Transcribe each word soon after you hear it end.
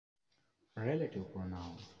Relative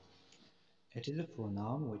pronoun. It is a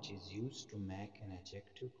pronoun which is used to make an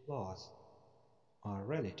adjective clause or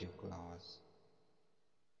relative clause.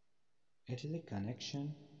 It is a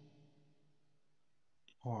connection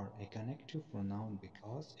or a connective pronoun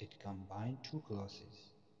because it combines two clauses: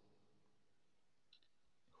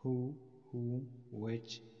 who, whom,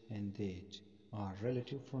 which, and that are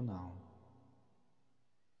relative pronoun.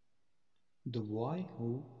 The boy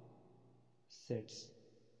who sits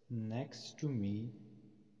next to me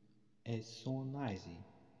is so noisy.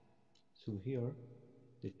 So here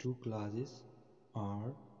the two clauses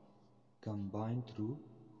are combined through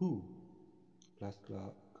who plus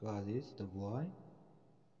clauses the boy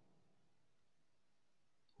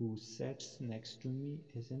who sits next to me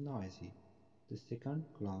is a noisy. The second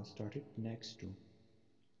clause started next to.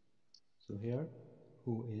 So here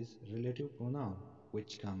who is relative pronoun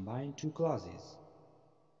which combine two clauses.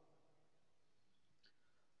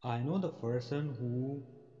 I know the person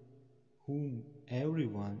whom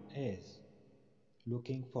everyone is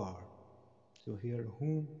looking for. So here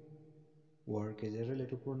whom work is a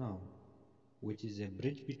relative pronoun which is a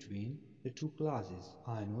bridge between the two clauses.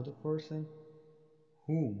 I know the person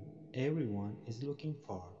whom everyone is looking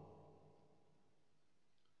for.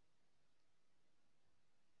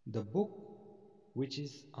 The book which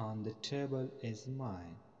is on the table is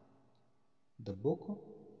mine. The book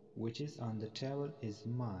which is on the table is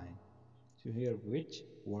mine. So here which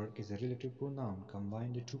work is a relative pronoun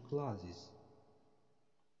combine the two clauses.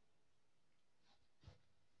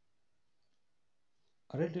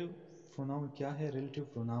 Relative pronoun क्या है? Relative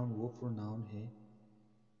pronoun वो pronoun है,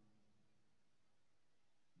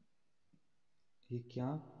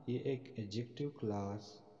 ये एक adjective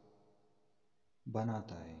class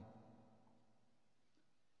बनाता है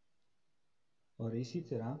और इसी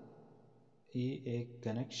तरह ये एक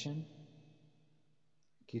कनेक्शन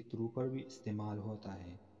के थ्रू पर भी इस्तेमाल होता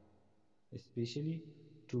है। स्पेशली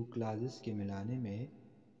टू क्लासेस के मिलाने में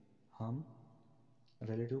हम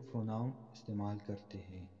रिलेटिव प्रोनाउन इस्तेमाल करते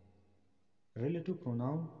हैं। रिलेटिव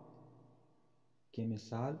प्रोनाउन की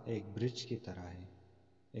मिसाल एक ब्रिज की तरह है,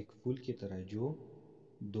 एक पुल की तरह जो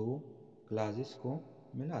दो क्लासेस को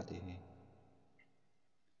मिलाते हैं।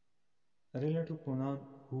 Relative pronoun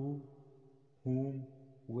who, whom,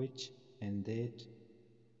 which and that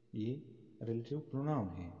ये रिलेटिव प्रोनाउन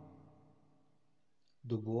है।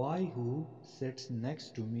 The boy who sits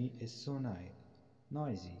next to me is so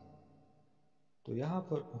noisy। तो यहाँ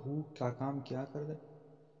पर who का काम क्या कर रहा है?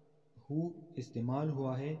 who इस्तेमाल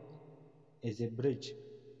हुआ है as a bridge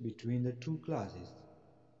between the two classes।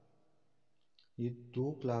 ये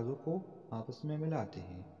दो क्लासों को आपस में मिलाते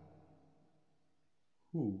हैं।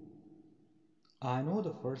 Who, I know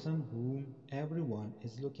the person whom everyone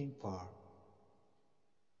is looking for।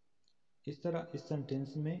 इस तरह इस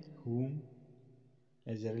सेंटेंस में whom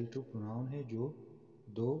as a relative pronoun है जो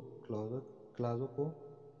दो क्लासों को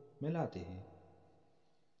मिलाते हैं।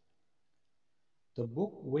 The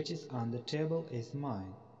book which is on the table is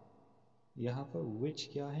mine। यहाँ पर which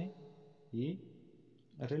क्या है? ये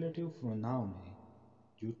रिलेटिव प्रोनाउन है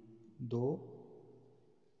जो दो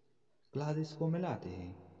क्लासेस को मिलाते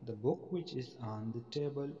हैं। The book which is on the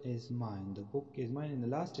table is mine। The book is mine and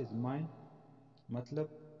the last is mine,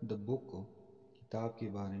 मतलब the book किताब के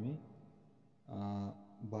बारे में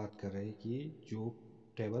बात कर रहे हैं कि जो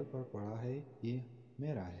टेबल पर पड़ा है ये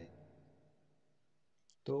मेरा है।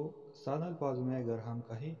 तो सादा अल्फाजों में अगर हम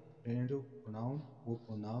कहें रिलेटिव प्रोनाउन वो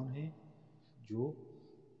प्रोनाउन है जो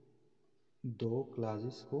दो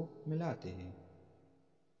क्लासेस को मिलाते हैं।